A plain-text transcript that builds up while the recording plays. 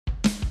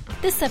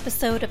This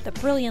episode of the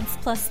Brilliance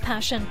Plus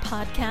Passion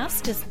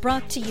podcast is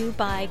brought to you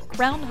by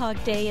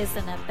Groundhog Day is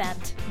an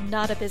event,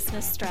 not a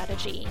business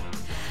strategy.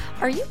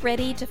 Are you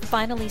ready to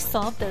finally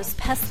solve those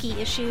pesky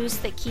issues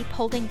that keep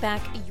holding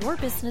back your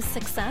business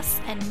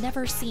success and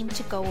never seem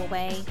to go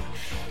away?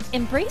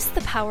 Embrace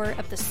the power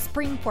of the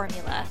spring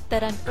formula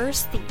that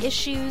unearths the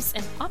issues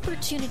and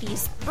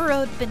opportunities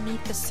burrowed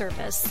beneath the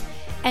surface,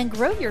 and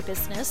grow your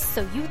business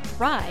so you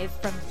thrive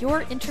from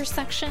your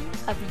intersection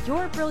of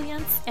your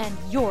brilliance and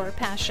your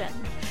passion.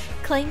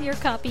 Claim your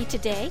copy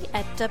today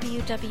at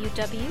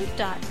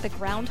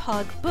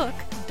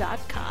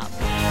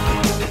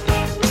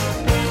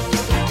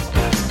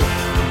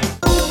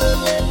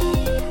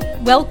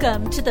www.thegroundhogbook.com.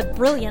 Welcome to the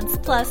Brilliance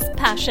Plus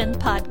Passion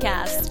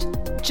podcast.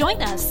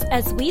 Join us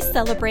as we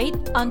celebrate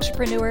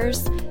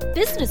entrepreneurs,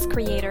 business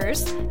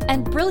creators,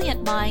 and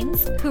brilliant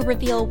minds who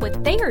reveal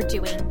what they are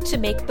doing to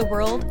make the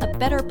world a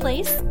better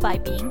place by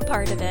being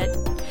part of it.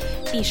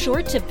 Be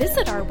sure to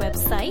visit our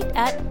website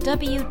at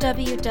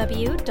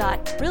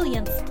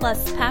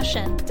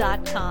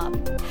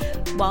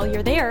www.brilliancepluspassion.com. While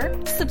you're there,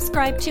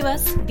 subscribe to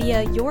us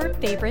via your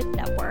favorite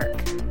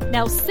network.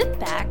 Now sit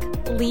back,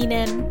 lean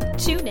in,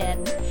 tune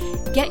in,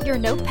 get your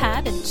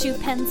notepad and 2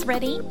 pens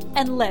ready,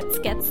 and let's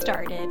get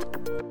started.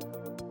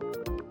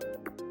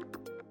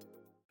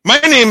 My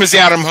name is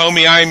Adam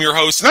Homey. I am your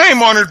host, and I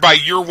am honored by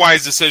your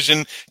wise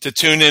decision to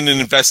tune in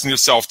and invest in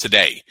yourself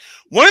today.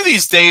 One of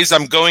these days,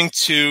 I'm going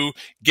to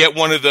get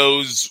one of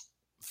those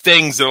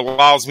things that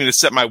allows me to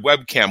set my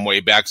webcam way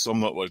back so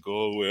I'm not like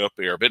all the way up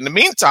here. But in the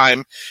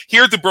meantime,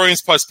 here at the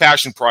Brilliance Plus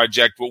Passion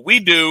Project, what we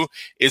do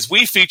is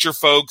we feature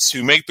folks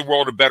who make the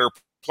world a better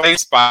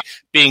place by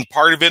being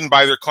part of it and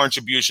by their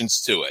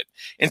contributions to it.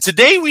 And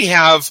today we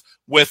have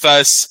with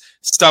us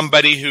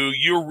somebody who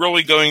you're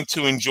really going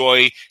to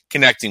enjoy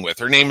connecting with.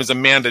 Her name is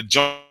Amanda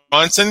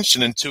Johnson. She's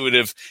an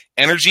intuitive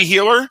energy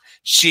healer.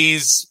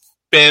 She's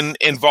been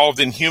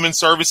involved in human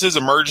services,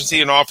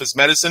 emergency and office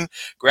medicine,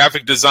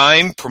 graphic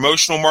design,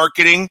 promotional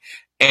marketing,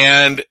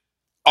 and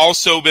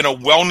also been a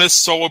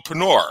wellness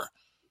solopreneur.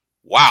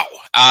 Wow.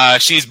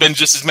 She's been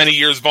just as many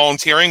years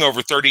volunteering,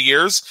 over 30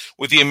 years,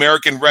 with the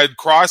American Red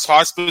Cross,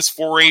 Hospice,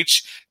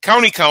 4-H,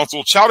 County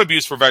Council, Child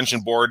Abuse Prevention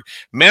Board,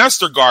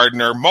 Master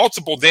Gardener,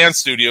 multiple dance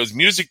studios,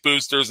 music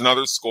boosters, and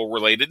other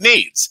school-related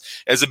needs.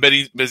 As a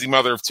busy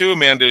mother of 2,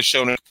 Amanda has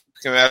shown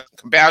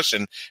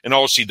compassion in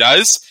all she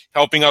does,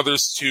 helping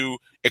others to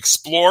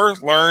explore,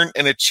 learn,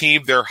 and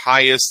achieve their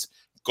highest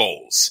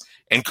goals.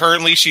 And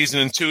currently, she's an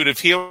intuitive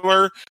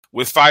healer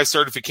with 5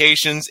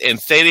 certifications in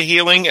theta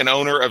healing and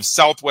owner of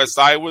Southwest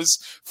Iowa's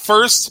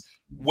first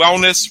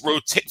wellness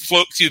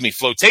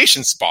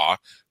flotation spa,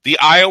 the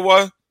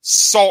Iowa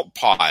Salt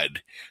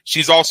Pod.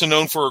 She's also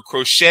known for her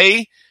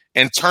crochet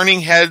and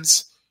turning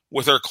heads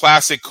with her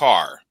classic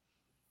car.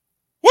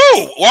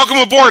 Woo! Welcome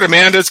aboard,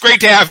 Amanda. It's great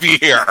to have you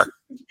here.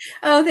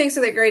 Oh, thanks for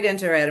that great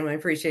intro, Adam. I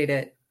appreciate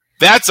it.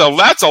 That's a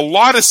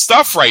lot of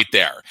stuff right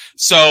there.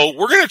 So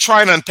we're going to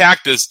try and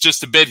unpack this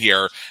just a bit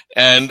here.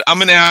 And I'm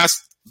going to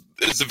ask,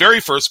 as the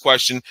very first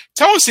question,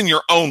 tell us in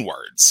your own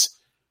words,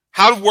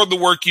 how the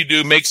work you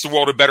do makes the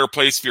world a better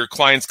place for your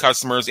clients,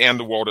 customers, and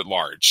the world at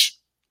large.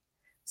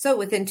 So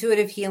with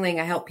intuitive healing,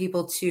 I help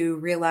people to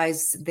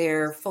realize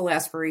their full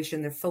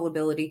aspiration, their full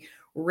ability,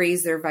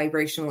 raise their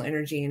vibrational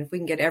energy. And if we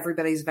can get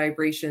everybody's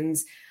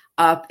vibrations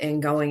up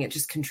and going, it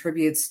just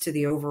contributes to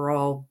the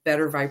overall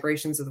better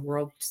vibrations of the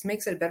world. It just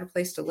makes it a better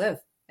place to live,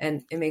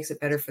 and it makes it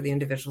better for the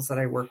individuals that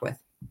I work with.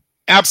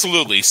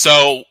 Absolutely.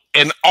 So,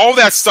 and all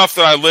that stuff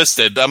that I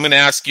listed, I'm going to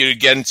ask you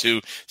again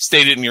to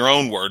state it in your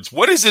own words.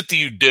 What is it that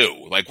you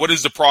do? Like, what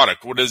is the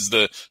product? What is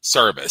the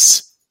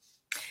service?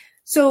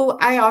 So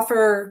I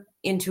offer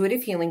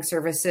intuitive healing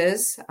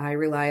services. I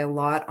rely a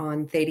lot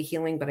on theta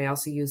healing, but I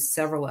also use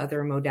several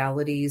other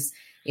modalities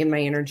in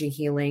my energy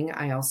healing.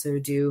 I also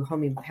do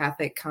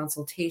homeopathic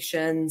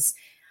consultations.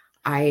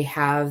 I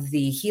have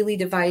the Healy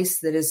device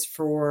that is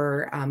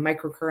for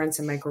microcurrents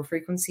and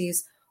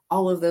microfrequencies.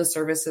 All of those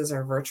services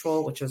are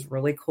virtual, which is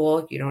really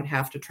cool. You don't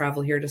have to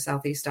travel here to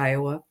Southeast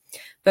Iowa.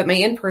 But my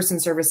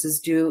in-person services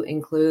do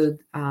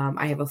include,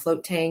 I have a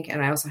float tank,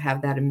 and I also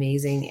have that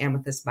amazing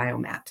amethyst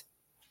biomat.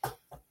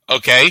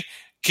 Okay.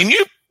 Can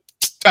you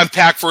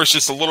unpack for us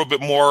just a little bit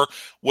more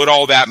what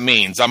all that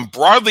means? I'm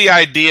broadly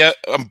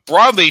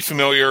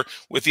familiar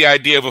with the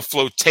idea of a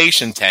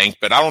flotation tank,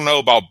 but I don't know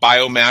about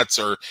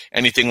biomats or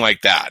anything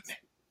like that.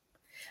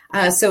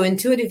 So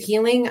intuitive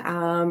healing,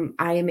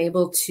 I am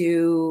able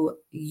to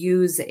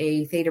use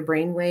a theta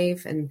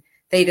brainwave, and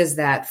theta is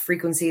that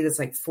frequency that's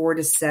like 4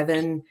 to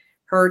 7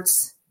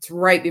 hertz. It's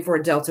right before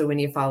delta when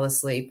you fall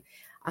asleep.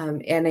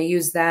 And I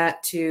use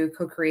that to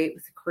co-create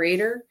with the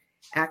creator,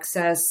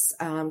 access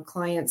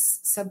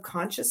clients'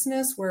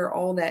 subconsciousness where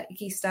all that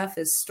icky stuff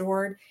is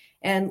stored,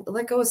 and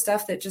let go of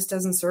stuff that just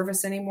doesn't serve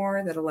us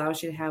anymore, that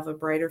allows you to have a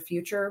brighter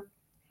future,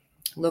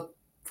 look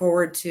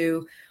forward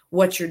to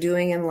what you're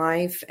doing in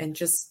life, and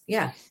just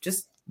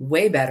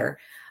way better.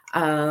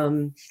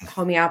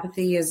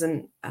 Homeopathy is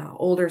an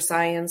older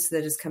science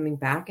that is coming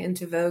back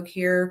into vogue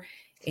here,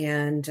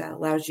 and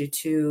allows you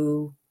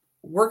to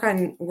work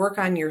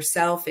on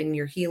yourself and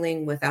your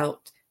healing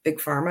without big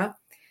pharma.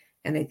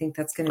 And I think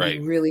that's going to be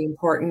really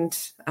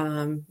important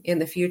in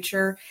the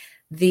future.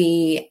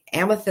 The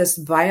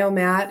Amethyst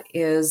Biomat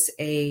is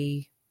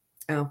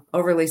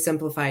overly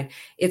simplified.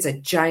 It's a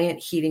giant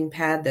heating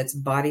pad that's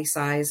body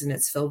size, and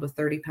it's filled with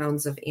 30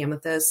 pounds of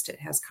amethyst. It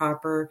has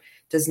copper,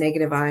 does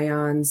negative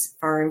ions,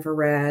 far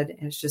infrared,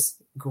 and it's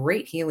just a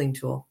great healing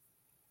tool.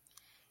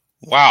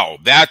 Wow,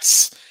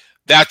 that's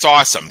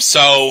awesome.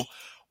 So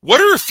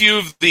what are a few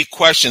of the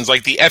questions,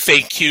 like the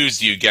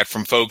FAQs you get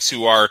from folks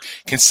who are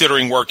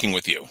considering working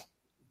with you?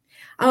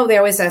 Oh, they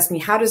always ask me,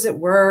 how does it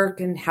work?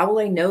 And how will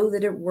I know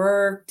that it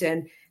worked?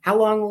 And how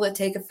long will it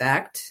take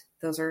effect?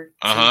 Those are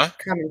some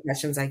common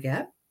questions I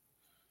get.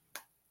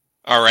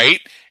 All right.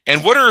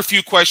 And what are a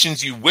few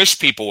questions you wish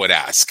people would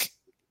ask?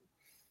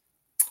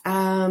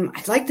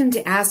 I'd like them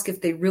to ask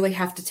if they really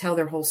have to tell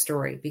their whole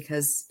story,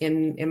 because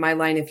in my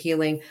line of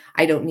healing,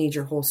 I don't need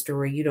your whole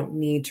story. You don't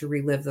need to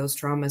relive those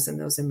traumas and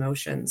those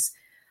emotions.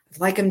 I'd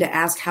like them to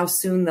ask how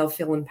soon they'll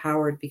feel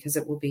empowered, because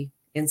it will be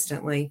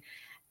instantly.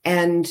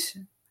 And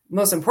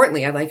most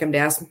importantly, I'd like them to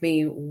ask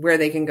me where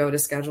they can go to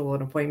schedule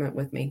an appointment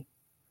with me.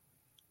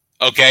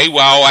 Okay,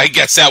 well, I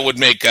guess that would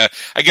make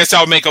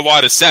a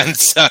lot of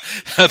sense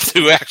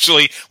to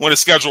actually want to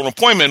schedule an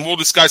appointment. We'll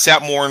discuss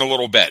that more in a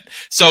little bit.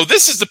 So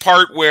this is the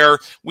part where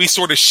we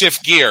sort of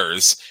shift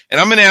gears,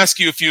 and I'm going to ask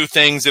you a few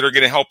things that are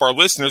going to help our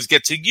listeners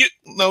get to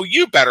know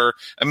you better,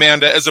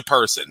 Amanda, as a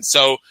person.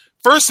 So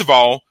first of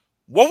all,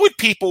 what would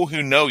people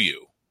who know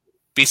you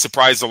be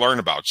surprised to learn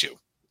about you?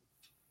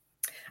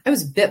 I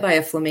was bit by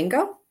a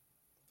flamingo.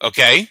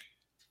 Okay.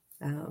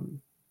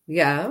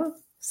 Yeah.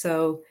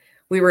 So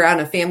we were on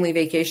a family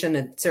vacation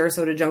at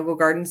Sarasota Jungle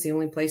Gardens, the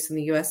only place in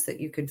the U.S.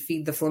 that you could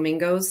feed the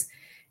flamingos.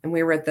 And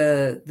we were at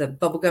the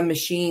bubblegum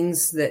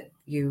machines that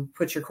you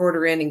put your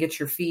quarter in and get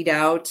your feed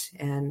out.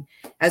 And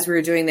as we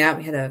were doing that,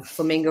 we had a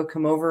flamingo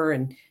come over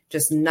and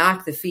just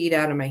knock the feed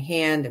out of my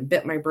hand and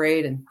bit my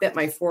braid and bit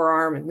my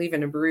forearm and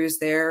leaving a bruise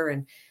there.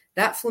 And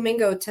that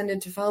flamingo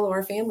tended to follow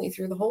our family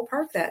through the whole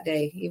park that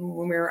day, even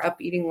when we were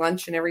up eating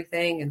lunch and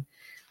everything. And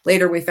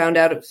later we found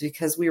out it was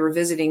because we were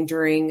visiting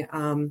during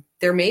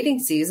their mating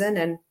season,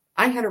 and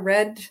I had a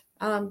red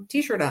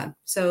t-shirt on.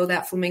 So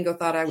that flamingo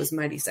thought I was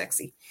mighty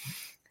sexy.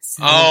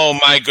 So. Oh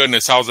my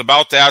goodness. I was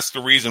about to ask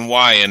the reason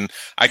why, and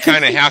I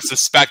kind of half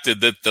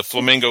suspected that the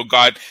flamingo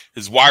got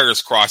his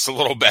wires crossed a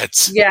little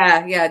bit.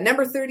 Yeah.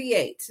 Number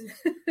 38.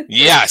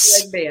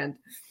 Yes. Leg band.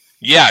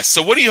 Yes.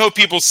 So what do you hope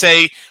people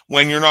say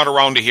when you're not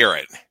around to hear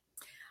it?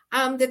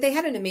 That they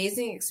had an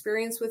amazing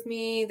experience with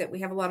me, that we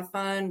have a lot of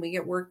fun. We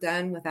get work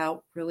done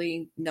without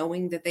really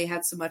knowing that they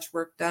had so much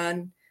work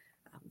done.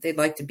 They'd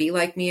like to be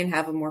like me and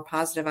have a more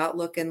positive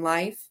outlook in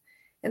life.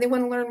 And they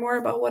want to learn more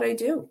about what I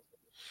do.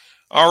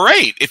 All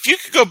right. If you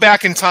could go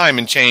back in time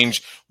and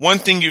change one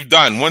thing you've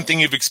done, one thing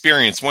you've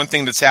experienced, one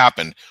thing that's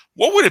happened,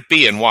 what would it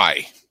be and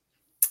why?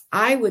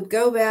 I would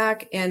go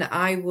back and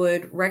I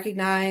would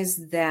recognize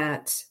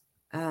that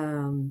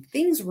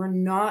things were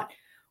not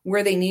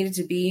where they needed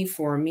to be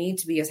for me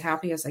to be as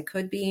happy as I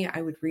could be.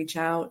 I would reach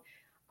out.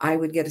 I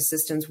would get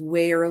assistance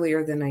way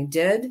earlier than I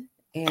did.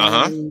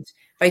 And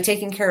by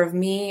taking care of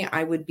me,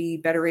 I would be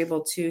better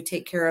able to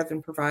take care of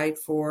and provide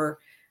for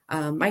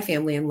my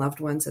family and loved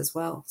ones as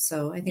well.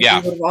 So I think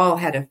we would have all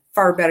had a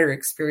far better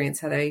experience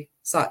had I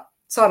sought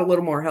a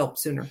little more help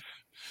sooner.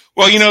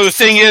 Well, the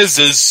thing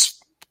is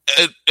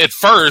at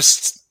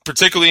first,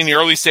 particularly in the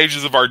early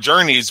stages of our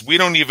journeys, we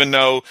don't even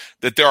know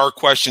that there are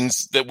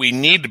questions that we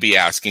need to be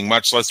asking,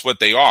 much less what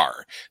they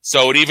are.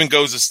 So it even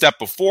goes a step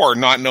before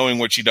not knowing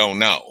what you don't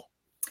know.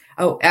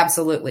 Oh,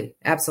 absolutely.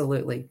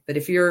 Absolutely. But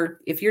if you're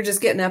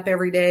just getting up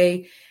every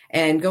day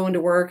and going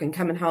to work and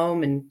coming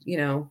home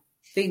and,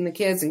 feeding the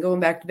kids and going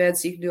back to bed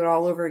so you can do it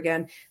all over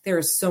again, there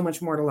is so much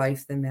more to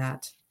life than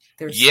that.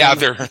 You're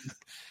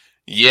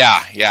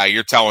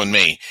telling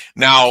me.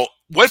 Now,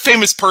 what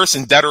famous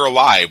person, dead or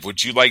alive,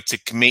 would you like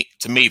to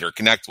meet or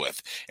connect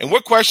with? And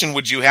what question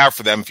would you have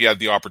for them if you had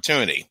the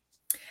opportunity?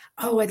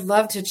 Oh, I'd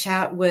love to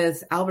chat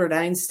with Albert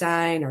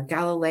Einstein or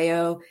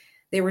Galileo.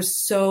 They were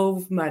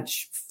so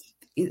much,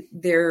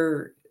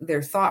 their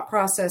thought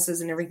processes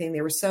and everything,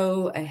 they were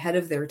so ahead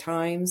of their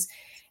times.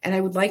 And I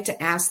would like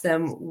to ask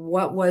them,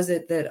 what was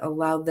it that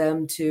allowed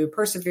them to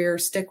persevere,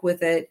 stick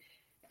with it,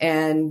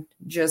 and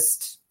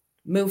just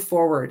move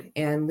forward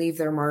and leave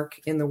their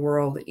mark in the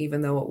world,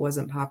 even though it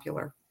wasn't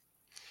popular.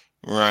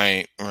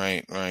 Right.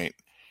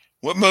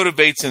 What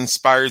motivates and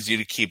inspires you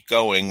to keep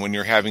going when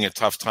you're having a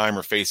tough time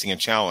or facing a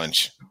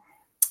challenge?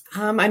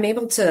 I'm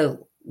able to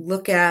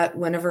look at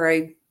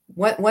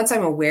once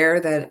I'm aware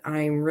that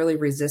I'm really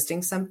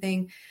resisting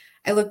something,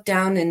 I look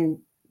down and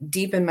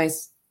deep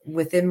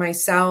within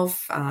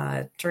myself,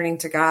 turning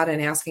to God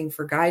and asking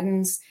for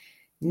guidance,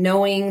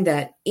 knowing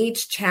that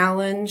each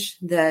challenge,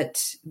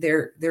 that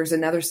there's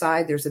another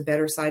side, there's a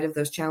better side of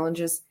those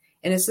challenges.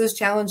 And it's those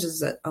challenges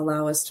that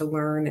allow us to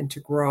learn and to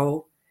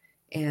grow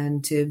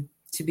and to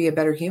be a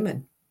better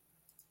human.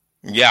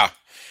 Yeah.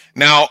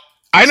 Now,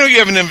 I know you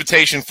have an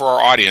invitation for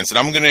our audience, and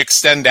I'm going to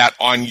extend that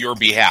on your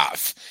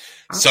behalf.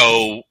 Awesome.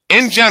 So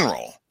in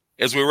general,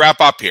 as we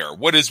wrap up here,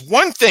 what is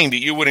one thing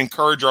that you would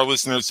encourage our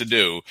listeners to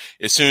do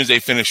as soon as they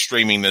finish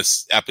streaming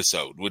this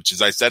episode, which,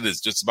 as I said, is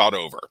just about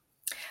over?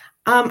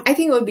 I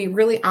think it would be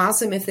really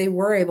awesome if they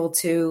were able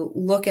to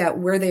look at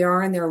where they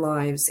are in their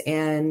lives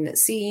and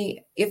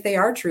see if they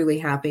are truly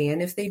happy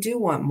and if they do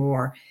want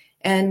more,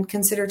 and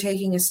consider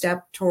taking a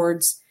step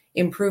towards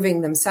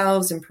improving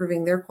themselves,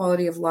 improving their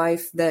quality of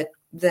life, that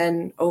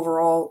then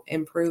overall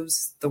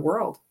improves the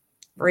world,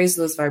 raise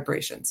those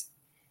vibrations.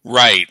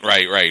 Right. Oh,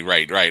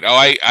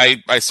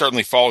 I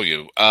certainly follow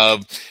you.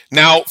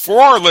 Now,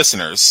 for our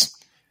listeners,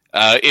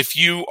 if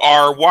you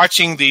are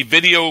watching the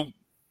video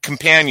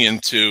companion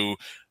to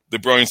the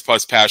Brilliance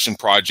Plus Passion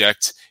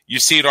Project, you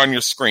see it on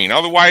your screen.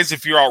 Otherwise,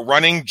 if you're out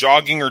running,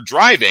 jogging, or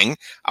driving,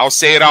 I'll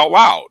say it out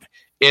loud.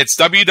 It's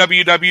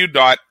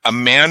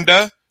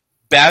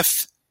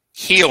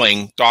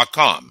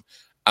www.amandabethhealing.com.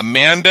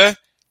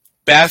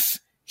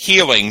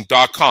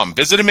 AmandaBethHealing.com.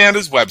 Visit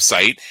Amanda's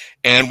website,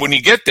 and when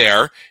you get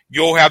there,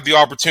 you'll have the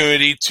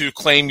opportunity to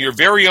claim your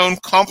very own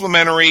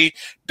complimentary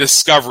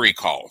discovery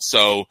call.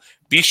 So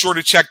be sure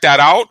to check that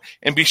out,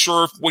 and be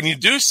sure when you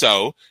do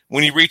so,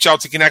 when you reach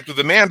out to connect with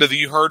Amanda, that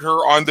you heard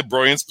her on the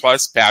Brilliance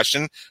Plus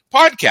Passion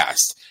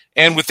podcast.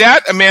 And with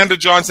that, Amanda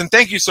Johnson,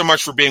 thank you so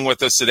much for being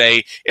with us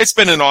today. It's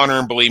been an honor,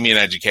 and believe me, an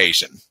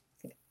education.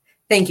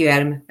 Thank you,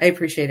 Adam. I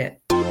appreciate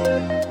it.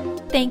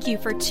 Thank you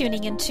for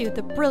tuning into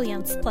the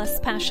Brilliance Plus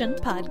Passion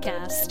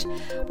podcast,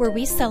 where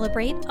we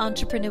celebrate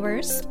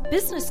entrepreneurs,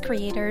 business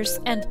creators,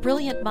 and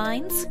brilliant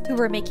minds who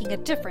are making a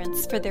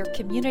difference for their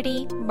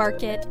community,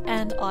 market,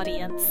 and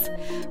audience.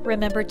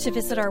 Remember to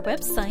visit our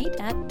website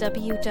at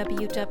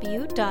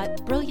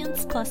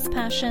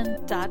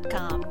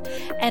www.brilliancepluspassion.com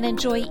and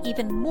enjoy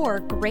even more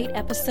great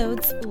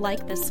episodes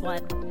like this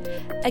one.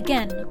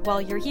 Again,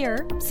 while you're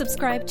here,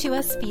 subscribe to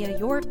us via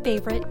your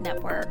favorite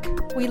network.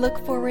 We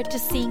look forward to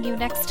seeing you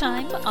next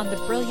time on the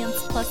Brilliance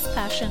Plus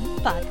Passion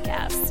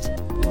podcast.